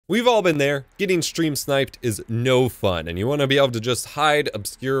We've all been there. Getting stream sniped is no fun, and you want to be able to just hide,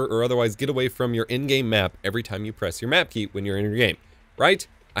 obscure, or otherwise get away from your in-game map every time you press your map key when you're in your game, right?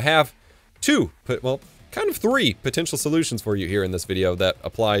 I have kind of three potential solutions for you here in this video that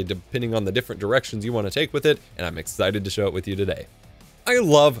apply depending on the different directions you want to take with it, and I'm excited to show it with you today. I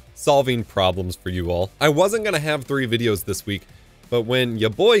love solving problems for you all. I wasn't going to have 3 videos this week, but when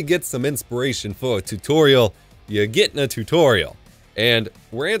your boy gets some inspiration for a tutorial, you're getting a tutorial. And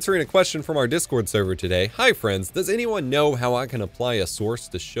we're answering a question from our Discord server today. Hi friends, does anyone know how I can apply a source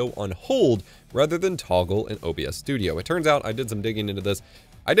to show on hold rather than toggle in OBS Studio? It turns out I did some digging into this.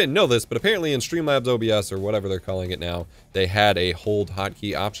 I didn't know this, but apparently in Streamlabs OBS, or whatever they're calling it now, they had a hold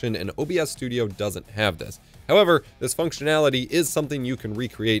hotkey option, and OBS Studio doesn't have this. However, this functionality is something you can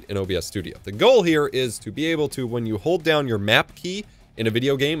recreate in OBS Studio. The goal here is to be able to, when you hold down your map key in a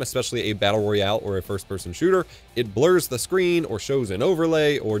video game, especially a battle royale or a first-person shooter, it blurs the screen or shows an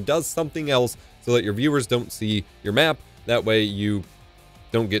overlay or does something else so that your viewers don't see your map. That way you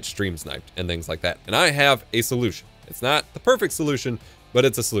don't get stream sniped and things like that. And I have a solution. It's not the perfect solution, but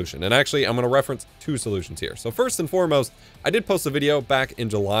it's a solution. And actually, I'm going to reference 2 solutions here. So first and foremost, I did post a video back in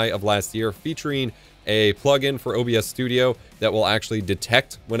July of last year featuring a plugin for OBS Studio that will actually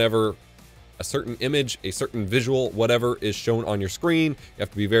detect whenever a certain image, a certain visual, whatever is shown on your screen. You have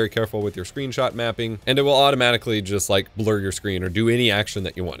to be very careful with your screenshot mapping, and it will automatically just like blur your screen or do any action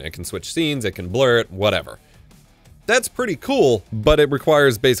that you want. It can switch scenes, it can blur it, whatever. That's pretty cool, but it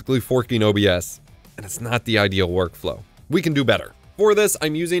requires basically forking OBS, and it's not the ideal workflow. We can do better. For this,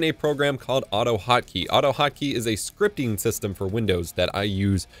 I'm using a program called AutoHotKey. AutoHotKey is a scripting system for Windows that I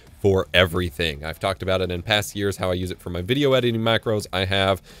use for everything. I've talked about it in past years, how I use it for my video editing macros. I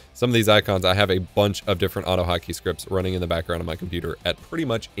have some of these icons. I have a bunch of different AutoHotKey scripts running in the background of my computer at pretty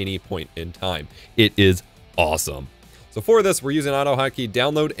much any point in time. It is awesome. So for this, we're using AutoHotKey.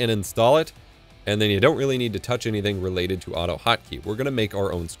 Download and install it, and then you don't really need to touch anything related to AutoHotKey. We're gonna make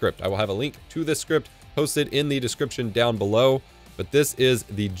our own script. I will have a link to this script posted in the description down below, but this is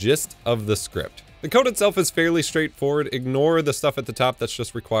the gist of the script. The code itself is fairly straightforward. Ignore the stuff at the top that's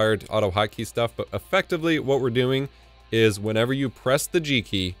just required AutoHotKey stuff, but effectively what we're doing is whenever you press the G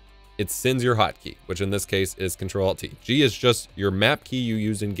key, it sends your hotkey, which in this case is Control-Alt-T. G is just your map key you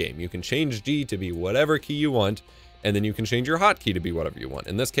use in game. You can change G to be whatever key you want, and then you can change your hotkey to be whatever you want.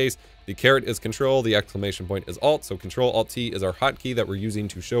 In this case, the caret is Control, the exclamation point is Alt, so Control-Alt-T is our hotkey that we're using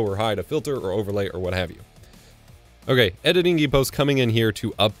to show or hide a filter or overlay or what have you. Okay, editing EPOS coming in here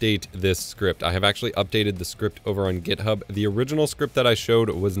to update this script. I have actually updated the script over on GitHub. The original script that I showed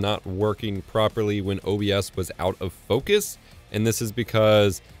was not working properly when OBS was out of focus, and this is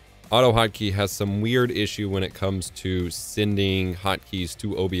because AutoHotKey has some weird issue when it comes to sending hotkeys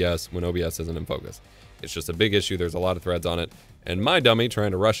to OBS when OBS isn't in focus. It's just a big issue. There's a lot of threads on it, and my dummy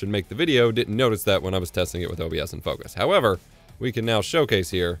trying to rush and make the video didn't notice that when I was testing it with OBS in focus. However, we can now showcase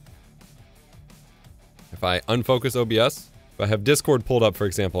here. If I unfocus OBS, if I have Discord pulled up, for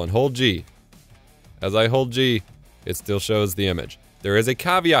example, and hold G, as I hold G, it still shows the image. There is a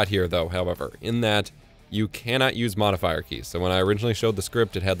caveat here, though, however, in that you cannot use modifier keys. So when I originally showed the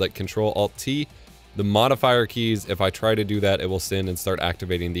script, it had like Control-Alt-T. The modifier keys, if I try to do that, it will send and start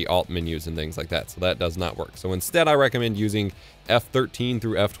activating the Alt menus and things like that. So that does not work. So instead, I recommend using F13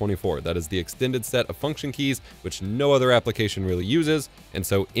 through F24. That is the extended set of function keys, which no other application really uses. And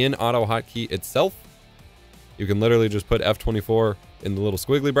so in AutoHotKey itself, you can literally just put F24 in the little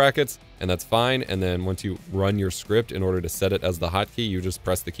squiggly brackets, and that's fine. And then once you run your script in order to set it as the hotkey, you just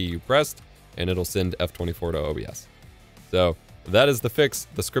press the key you pressed, and it'll send F24 to OBS. So that is the fix.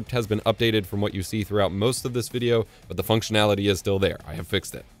 The script has been updated from what you see throughout most of this video, but the functionality is still there. I have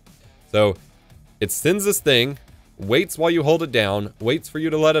fixed it. So it sends this thing, waits while you hold it down, waits for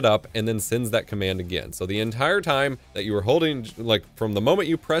you to let it up, and then sends that command again. So the entire time that you were holding, like from the moment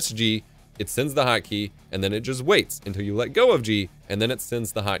you press G, it sends the hotkey, and then it just waits until you let go of G, and then it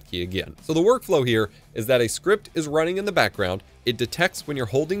sends the hotkey again. So the workflow here is that a script is running in the background, it detects when you're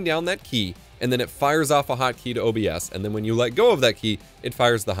holding down that key, and then it fires off a hotkey to OBS, and then when you let go of that key, it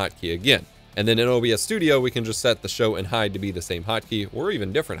fires the hotkey again. And then in OBS Studio, we can just set the show and hide to be the same hotkey, or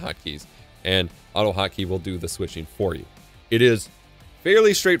even different hotkeys, and AutoHotKey will do the switching for you. It is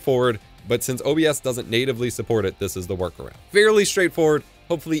fairly straightforward, but since OBS doesn't natively support it, this is the workaround. Fairly straightforward,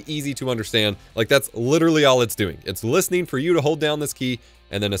 hopefully easy to understand. Like, that's literally all it's doing. It's listening for you to hold down this key,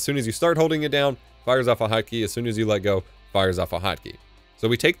 and then as soon as you start holding it down, fires off a hotkey. As soon as you let go, fires off a hotkey. So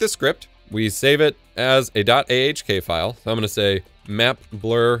we take this script, we save it as a .ahk file. So I'm going to say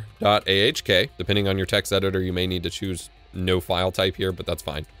mapblur.ahk. Depending on your text editor, you may need to choose no file type here, but that's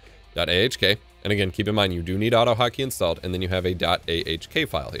fine. .ahk. And again, keep in mind, you do need AutoHotKey installed, and then you have a .ahk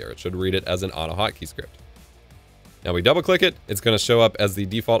file here. It should read it as an AutoHotKey script. Now we double click it, it's going to show up as the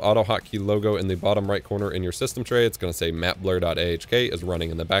default AutoHotKey logo in the bottom right corner in your system tray. It's going to say mapblur.ahk is running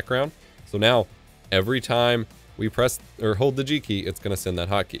in the background. So now every time we press or hold the G key, it's going to send that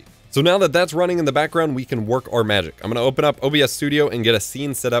hotkey. So now that that's running in the background, we can work our magic. I'm going to open up OBS Studio and get a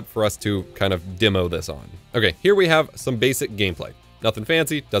scene set up for us to kind of demo this on. Okay, here we have some basic gameplay. Nothing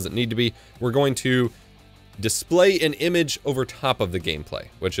fancy, doesn't need to be. We're going to display an image over top of the gameplay,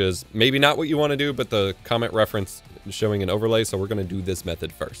 which is maybe not what you want to do, but the comment reference is showing an overlay, so we're going to do this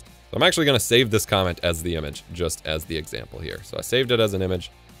method first. So I'm actually going to save this comment as the image, just as the example here. So I saved it as an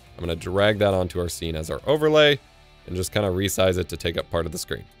image. I'm going to drag that onto our scene as our overlay and just kind of resize it to take up part of the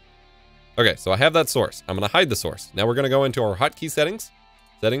screen. Okay, so I have that source. I'm going to hide the source. Now we're going to go into our hotkey settings,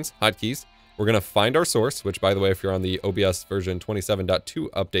 hotkeys. We're going to find our source, which, by the way, if you're on the OBS version 27.2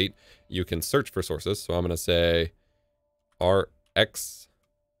 update, you can search for sources. So I'm going to say RX.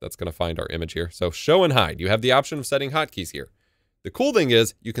 That's going to find our image here. So show and hide. You have the option of setting hotkeys here. The cool thing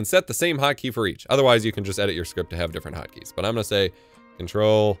is you can set the same hotkey for each. Otherwise, you can just edit your script to have different hotkeys. But I'm going to say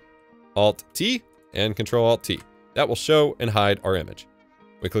Control-Alt-T and Control-Alt-T. That will show and hide our image.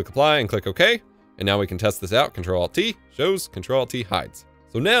 We click apply and click OK. And now we can test this out. Control-Alt-T shows, Control-Alt-T hides.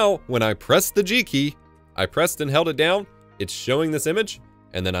 So now when I press the G key, I pressed and held it down, it's showing this image,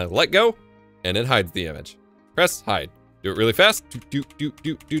 and then I let go, and it hides the image. Press, hide. Do it really fast.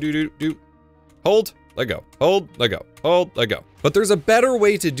 Hold, let go. Hold, let go. Hold, let go. But there's a better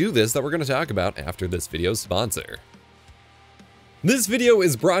way to do this that we're going to talk about after this video's sponsor. This video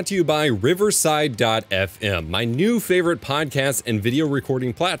is brought to you by Riverside.fm, my new favorite podcast and video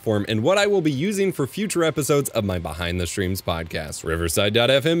recording platform, and what I will be using for future episodes of my Behind the Streams podcast.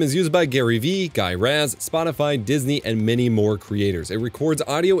 Riverside.fm is used by Gary Vee, Guy Raz, Spotify, Disney, and many more creators. It records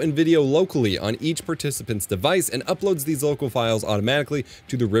audio and video locally on each participant's device and uploads these local files automatically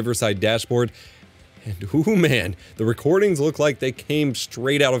to the Riverside dashboard. And ooh man, the recordings look like they came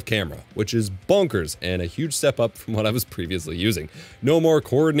straight out of camera, which is bonkers and a huge step up from what I was previously using. No more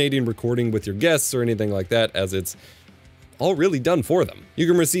coordinating recording with your guests or anything like that, as it's all really done for them. You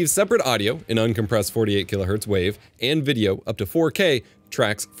can receive separate audio in uncompressed 48 kHz wave and video up to 4K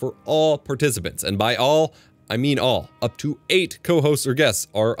tracks for all participants. And by all, I mean all. Up to 8 co-hosts or guests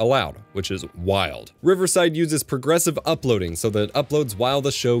are allowed, which is wild. Riverside uses progressive uploading so that it uploads while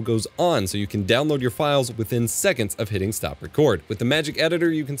the show goes on, so you can download your files within seconds of hitting stop record. With the Magic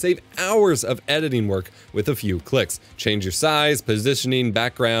Editor, you can save hours of editing work with a few clicks. Change your size, positioning,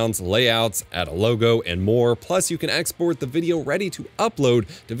 backgrounds, layouts, add a logo, and more. Plus, you can export the video ready to upload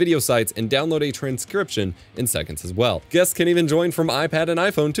to video sites and download a transcription in seconds as well. Guests can even join from iPad and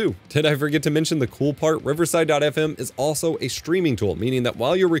iPhone too. Did I forget to mention the cool part? Riverside.fm is also a streaming tool, meaning that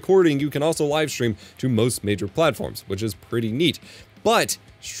while you're recording, you can also live stream to most major platforms, which is pretty neat. But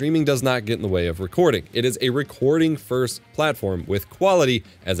streaming does not get in the way of recording. It is a recording first platform with quality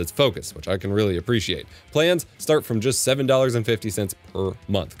as its focus, which I can really appreciate. Plans start from just $7.50 per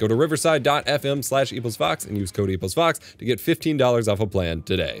month. Go to riverside.fm/EposVox and use code EposVox to get $15 off a plan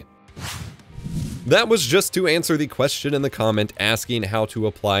today. That was just to answer the question in the comment asking how to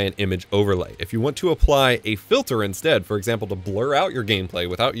apply an image overlay. If you want to apply a filter instead, for example, to blur out your gameplay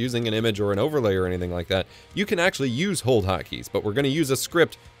without using an image or an overlay or anything like that, you can actually use hold hotkeys, but we're going to use a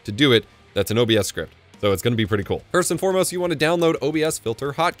script to do it that's an OBS script. So it's going to be pretty cool. First and foremost, you want to download OBS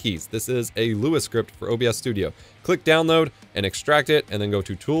filter hotkeys. This is a Lua script for OBS Studio. Click download and extract it, and then go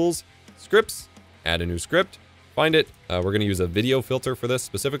to Tools, Scripts, add a new script, find it. We're going to use a video filter for this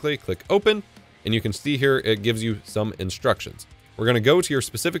specifically. Click Open. And you can see here, it gives you some instructions. We're going to go to your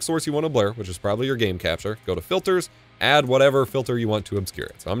specific source you want to blur, which is probably your game capture. Go to filters, add whatever filter you want to obscure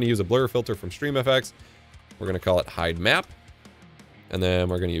it. So I'm going to use a blur filter from StreamFX. We're going to call it hide map. And then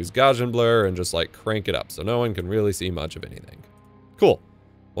we're going to use Gaussian blur and just like crank it up so no one can really see much of anything. Cool.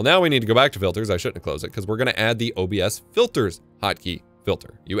 Well, now we need to go back to filters. I shouldn't have closed it because we're going to add the OBS filters hotkey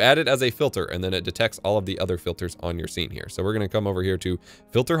filter. You add it as a filter and then it detects all of the other filters on your scene here. So we're going to come over here to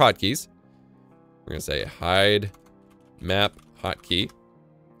filter hotkeys. We're going to say hide map hotkey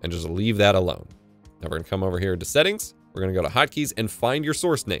and just leave that alone. Now we're going to come over here to settings. We're going to go to hotkeys and find your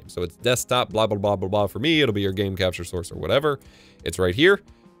source name. So it's desktop, blah, blah, blah, blah, blah. For me, it'll be your game capture source or whatever. It's right here.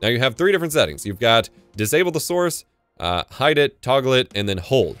 Now you have 3 different settings. You've got disable the source, hide it, toggle it, and then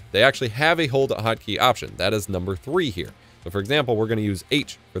hold. They actually have a hold hotkey option. That is number 3 here. So for example, we're going to use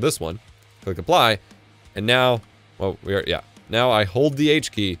H for this one. Click apply. And now, well, now I hold the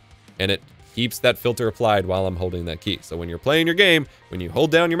H key and it keeps that filter applied while I'm holding that key. So when you're playing your game, when you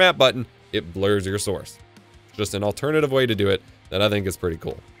hold down your map button, it blurs your source. Just an alternative way to do it that I think is pretty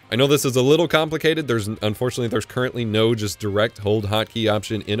cool. I know this is a little complicated. Unfortunately, there's currently no just direct hold hotkey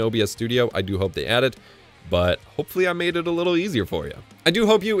option in OBS Studio. I do hope they add it, but hopefully I made it a little easier for you. I do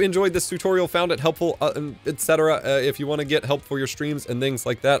hope you enjoyed this tutorial, found it helpful, etc. If you want to get help for your streams and things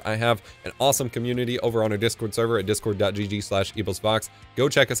like that, I have an awesome community over on our Discord server at discord.gg/EposVox. Go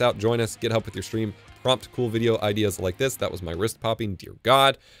check us out, join us, get help with your stream, prompt cool video ideas like this. That was my wrist popping, dear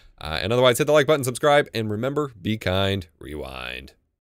God. And otherwise, hit the like button, subscribe, and remember, be kind, rewind.